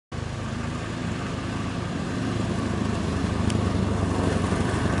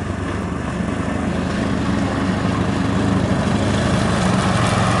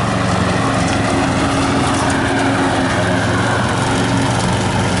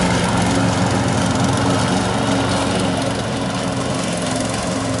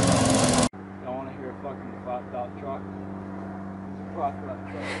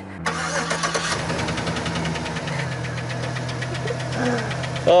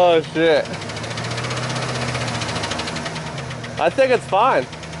Oh shit. I think it's fine.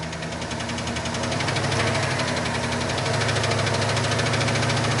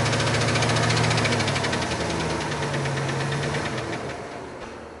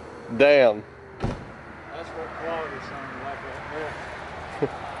 Damn. That's what quality sounds like right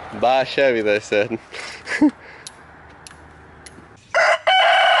there. Buy a Chevy, they said.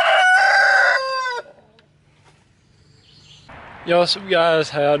 Yo, what's up guys,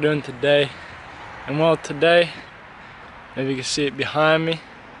 how y'all doing today? And well, today, maybe you can see it behind me.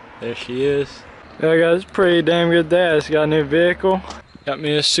 There she is. Yeah guys, it's a pretty damn good day. I just got a new vehicle. Got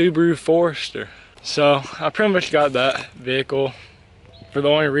me a Subaru Forester. So I pretty much got that vehicle for the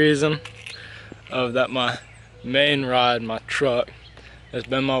only reason of that my main ride, my truck, has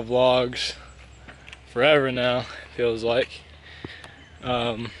been my vlogs forever now, feels like.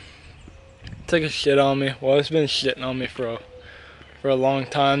 Took a shit on me. Well, it's been shitting on me for a long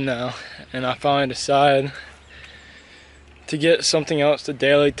time now, and I finally decided to get something else to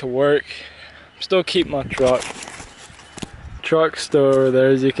daily to work. Still keep my truck. Truck's still over there,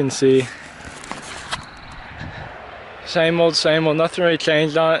 as you can see. Same old, nothing really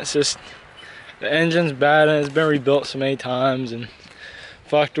changed on it. It's just the engine's bad and it's been rebuilt so many times and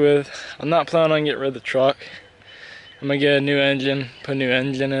fucked with. I'm not planning on getting rid of the truck. I'm gonna get a new engine, put a new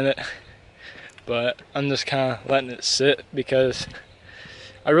engine in it. But I'm just kind of letting it sit because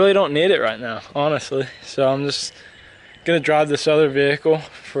I really don't need it right now, honestly. So I'm just gonna drive this other vehicle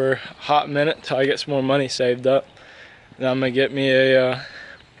for a hot minute till I get some more money saved up. Then I'm gonna get me a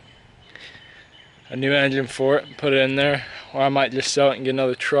new engine for it and put it in there, or I might just sell it and get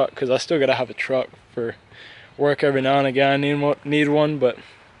another truck because I still gotta have a truck for work every now and again. I need one, but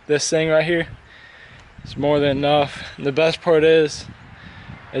this thing right here is more than enough. And the best part is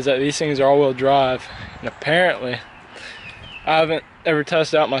that these things are all-wheel drive, and apparently I haven't ever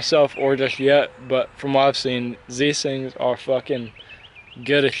tested out myself or just yet, but from what I've seen, these things are fucking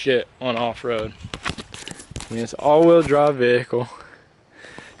good as shit on off-road. I mean, it's an all-wheel drive vehicle.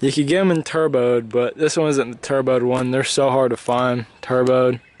 You could get them in turboed, but this one isn't the turboed one. They're so hard to find,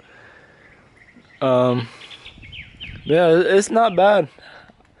 turboed. Yeah, it's not bad.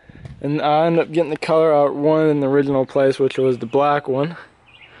 And I ended up getting the color I wanted in the original place, which was the black one.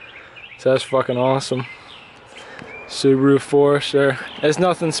 So that's fucking awesome. Subaru Forester. It's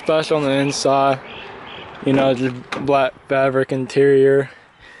nothing special on the inside. You know, just black fabric interior.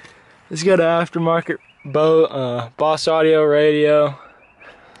 It's got an aftermarket Boss Audio radio.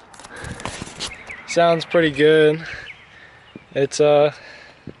 Sounds pretty good. It's got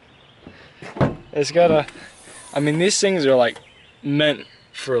a, I mean, these things are like meant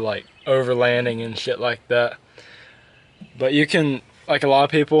for like overlanding and shit like that. But you can, like a lot of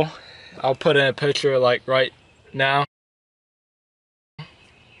people, I'll put in a picture like right now.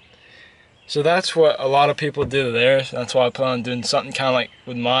 So that's what a lot of people do there. So that's why I plan on doing something kind of like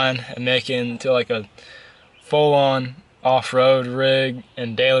with mine and making it into like a full-on off-road rig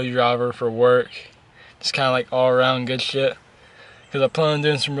and daily driver for work. Just kind of like all-around good shit. Because I plan on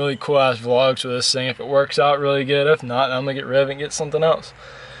doing some really cool-ass vlogs with this thing if it works out really good. If not, I'm going to get rid of it and get something else.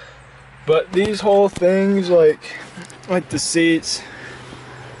 But these whole things, like the seats,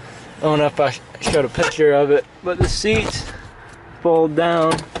 I don't know if I showed a picture of it, but the seats fold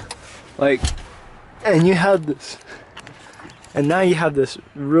down, like, and you have this, and now you have this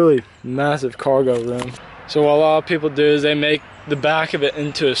really massive cargo room. So what a lot of people do is they make the back of it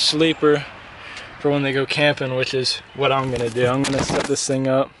into a sleeper for when they go camping, which is what I'm gonna do. I'm gonna set this thing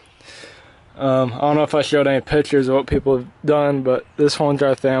up. I don't know if I showed any pictures of what people have done, but this whole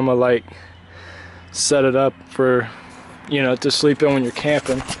entire thing, I'm gonna like set it up for, you know, to sleep in when you're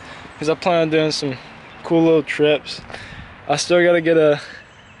camping. Because I plan on doing some cool little trips. I still gotta get a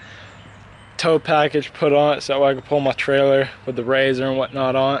tow package put on it so that way I can pull my trailer with the razor and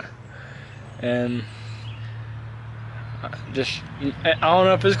whatnot on it. And just, I don't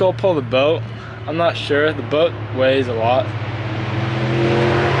know if it's gonna pull the boat. I'm not sure. The boat weighs a lot.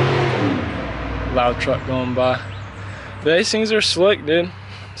 Loud truck going by. But these things are slick, dude.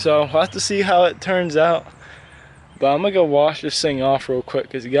 So we'll have to see how it turns out. But I'm gonna go wash this thing off real quick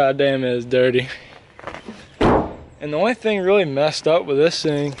because goddamn it is dirty. And the only thing really messed up with this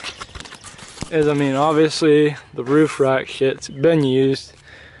thing is, I mean, obviously the roof rack shit's been used.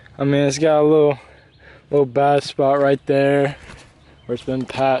 I mean, it's got a little bad spot right there where it's been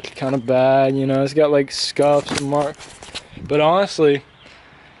patched kind of bad, you know. It's got like scuffs and marks. But honestly,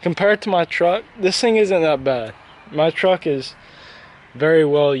 compared to my truck, this thing isn't that bad. My truck is very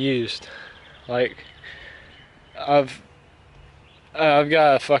well used. Like, I've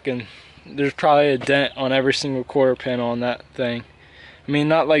got a fucking, there's probably a dent on every single quarter pin on that thing. I mean,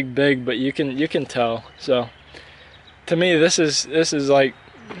 not like big, but you can tell. So to me, this is like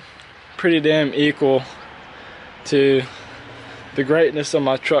pretty damn equal to the greatness of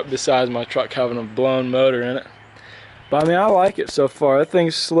my truck, besides my truck having a blown motor in it. But I mean, I like it so far. That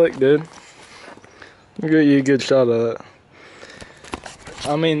thing's slick, dude. I'll get you a good shot of that.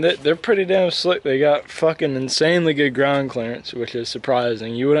 I mean, they're pretty damn slick. They got fucking insanely good ground clearance, which is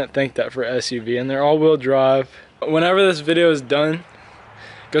surprising. You wouldn't think that for SUV, and they're all-wheel drive. Whenever this video is done,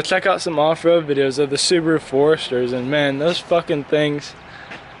 go check out some off-road videos of the Subaru Foresters, and man, those fucking things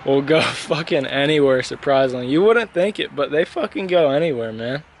will go fucking anywhere, surprisingly. You wouldn't think it, but they fucking go anywhere,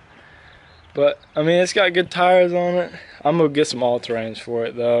 man. But, I mean, it's got good tires on it. I'm gonna get some all-terrains for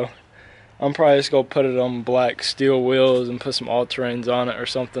it, though. I'm probably just gonna put it on black steel wheels and put some all-terrains on it or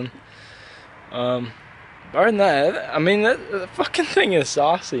something. Other than that, I mean, that fucking thing is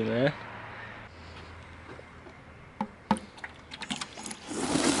saucy, man.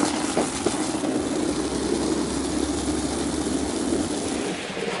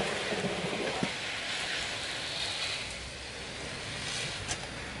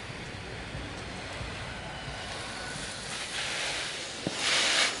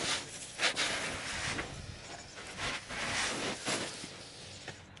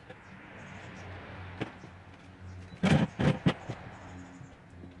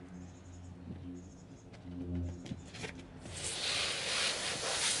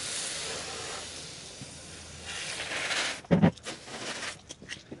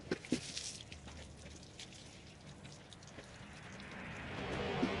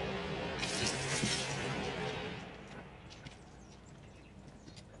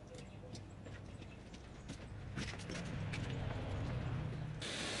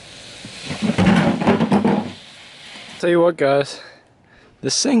 Tell you what, guys,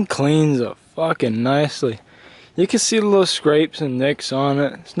 this thing cleans up fucking nicely. You can see the little scrapes and nicks on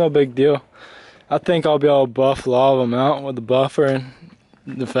it. It's no big deal. I think I'll be able to buff a lot of them out with the buffer and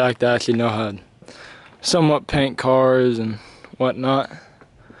the fact I actually know how to somewhat paint cars and whatnot.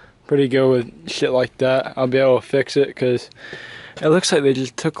 Pretty good with shit like that. I'll be able to fix it because it looks like they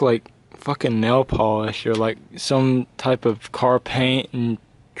just took like fucking nail polish or like some type of car paint and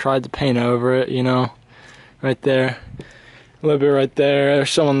tried to paint over it, you know. Right there, a little bit right there, there's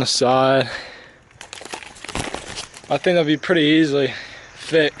some on the side. I think that'll be pretty easily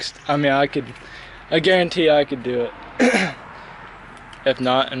fixed. I mean, I guarantee I could do it. If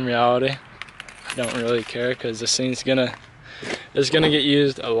not, in reality, I don't really care because this thing's gonna get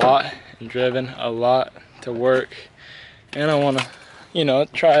used a lot and driven a lot to work. And I wanna, you know,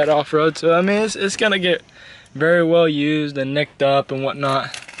 try it off-road. So I mean, it's gonna get very well used and nicked up and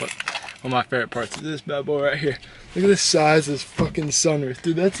whatnot. But one of my favorite parts is this bad boy right here. Look at the size of this fucking sunroof.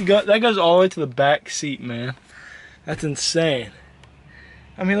 Dude, that goes all the way to the back seat, man. That's insane.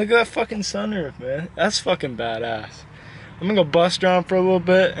 I mean, look at that fucking sunroof, man. That's fucking badass. I'm gonna go bust around for a little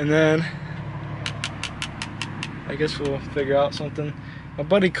bit, and then I guess we'll figure out something. My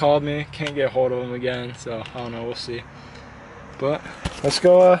buddy called me. Can't get a hold of him again, so I don't know. We'll see. But let's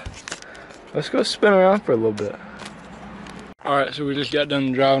go spin around for a little bit. Alright, so we just got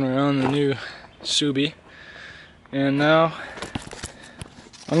done driving around the new Suby, and now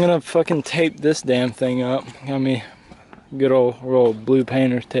I'm gonna fucking tape this damn thing up. Got me good old blue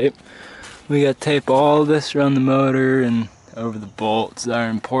painter's tape. We got tape all this around the motor and over the bolts that are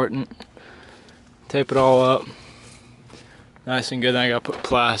important. Tape it all up nice and good. Then I gotta put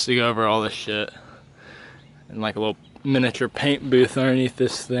plastic over all this shit and like a little miniature paint booth underneath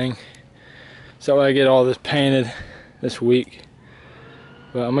this thing, so I get all this painted this week.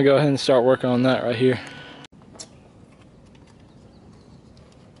 But I'm gonna go ahead and start working on that right here.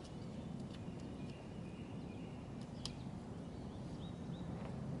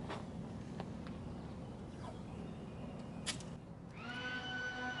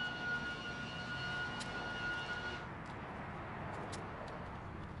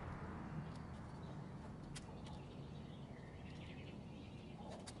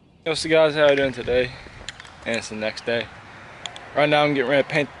 What's the guys, how you doing today? And it's the next day. Right now I'm getting ready to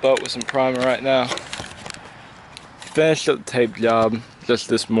paint the boat with some primer right now. Finished up the tape job just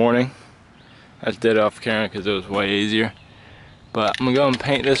this morning. I just did it off camera because it was way easier. But I'm gonna go and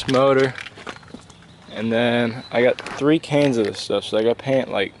paint this motor. And then I got 3 cans of this stuff, so I gotta paint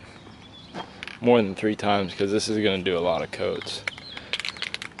like more than 3 times because this is gonna do a lot of coats.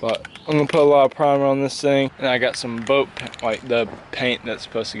 But I'm gonna put a lot of primer on this thing, and I got some boat, like the paint that's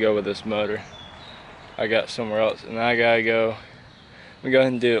supposed to go with this motor. I got somewhere else, and I gotta go. I'm gonna go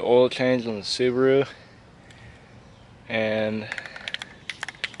ahead and do an oil change on the Subaru, and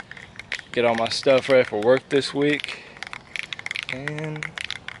get all my stuff ready for work this week. And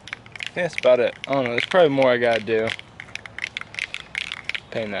think that's about it. I don't know, there's probably more I gotta do.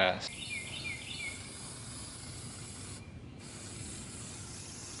 Pain in the ass.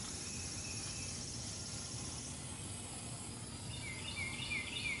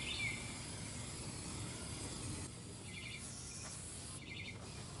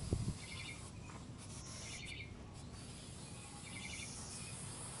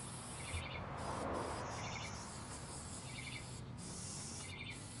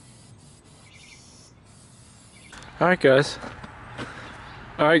 Alright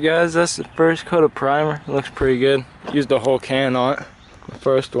guys, that's the first coat of primer. It looks pretty good. Used the whole can on it, the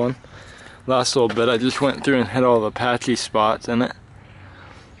first one. Last little bit, I just went through and hit all the patchy spots in it.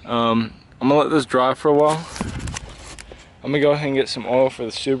 I'm gonna let this dry for a while. I'm gonna go ahead and get some oil for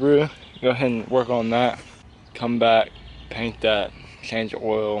the Subaru. Go ahead and work on that. Come back, paint that, change the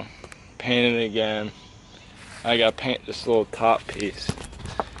oil, paint it again. I gotta paint this little top piece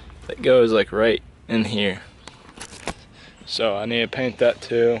that goes like right in here. So I need to paint that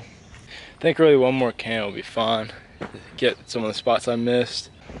too. I think really one more can will be fine. Get some of the spots I missed.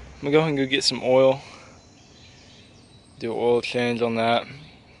 I'm gonna go ahead and go get some oil. Do an oil change on that.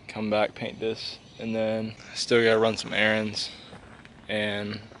 Come back, paint this. And then still gotta run some errands.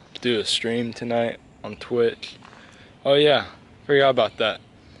 And do a stream tonight on Twitch. Oh yeah, forgot about that.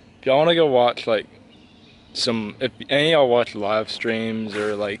 If y'all wanna go watch like if any of y'all watch live streams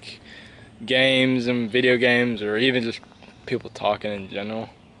or like games and video games or even just people talking in general,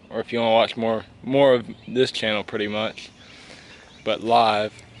 or if you want to watch more of this channel pretty much but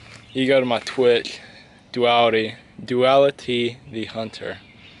live, you go to my Twitch, duality the hunter.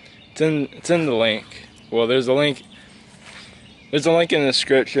 It's in the link. Well, there's a link in the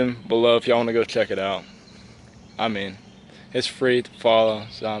description below if y'all want to go check it out. I mean, it's free to follow,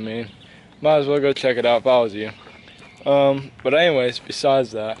 so I mean, might as well go check it out if I was you. But anyways,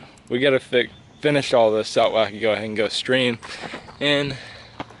 besides that, we gotta finish all this out where I can go ahead and go stream and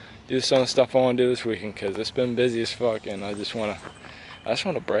do some of the stuff I want to do this weekend, because it's been busy as fuck and I just want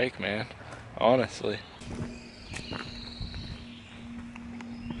to break, man, honestly.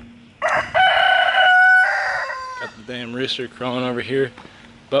 Got the damn rooster crowing over here,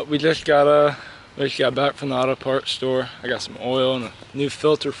 but we just got back from the auto parts store. I got some oil and a new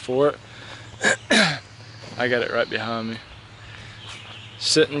filter for it. I got it right behind me.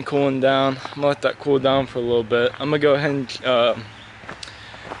 Sitting, cooling down. I'm gonna let that cool down for a little bit. I'm gonna go ahead and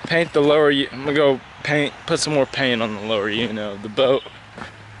paint the lower. I'm gonna go put some more paint on the lower unit of the boat,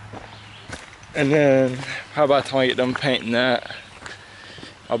 and then how about the time I get done painting that,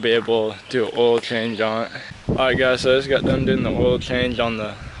 I'll be able to do an oil change on it. All right, guys. So I just got done doing the oil change on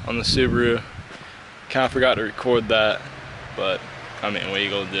the Subaru. Kind of forgot to record that, but I mean, what are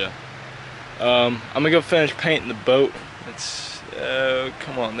you gonna do? I'm gonna go finish painting the boat.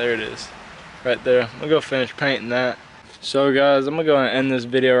 Come on, there it is, right there. I'm gonna go finish painting that. So guys, I'm gonna go and end this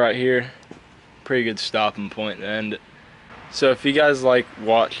video right here. Pretty good stopping point to end it. So if you guys like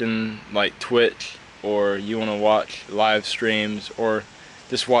watching like Twitch, or you want to watch live streams, or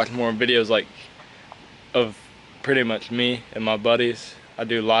just watch more videos like of pretty much me and my buddies, I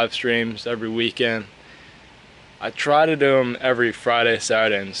do live streams every weekend. I try to do them every Friday,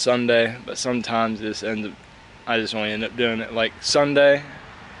 Saturday, and Sunday, but sometimes I just only end up doing it like Sunday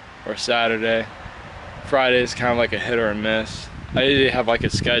or Saturday. Friday is kind of like a hit or a miss. I usually have like a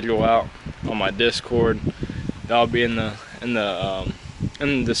schedule out on my Discord. That'll be in the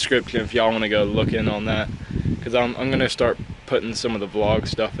description if y'all want to go look in on that, because I'm gonna start putting some of the vlog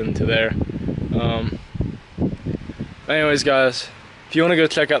stuff into there. Anyways, guys, if you want to go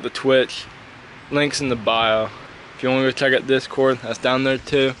check out the Twitch, links in the bio. If you want to go check out Discord, that's down there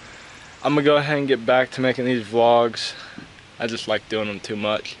too. I'm gonna go ahead and get back to making these vlogs. I just like doing them too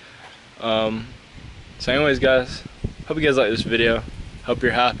much. So anyways, guys, hope you guys like this video. Hope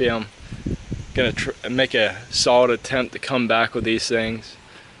you're happy. I'm gonna make a solid attempt to come back with these things.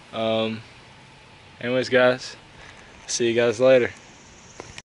 Anyways, guys, see you guys later.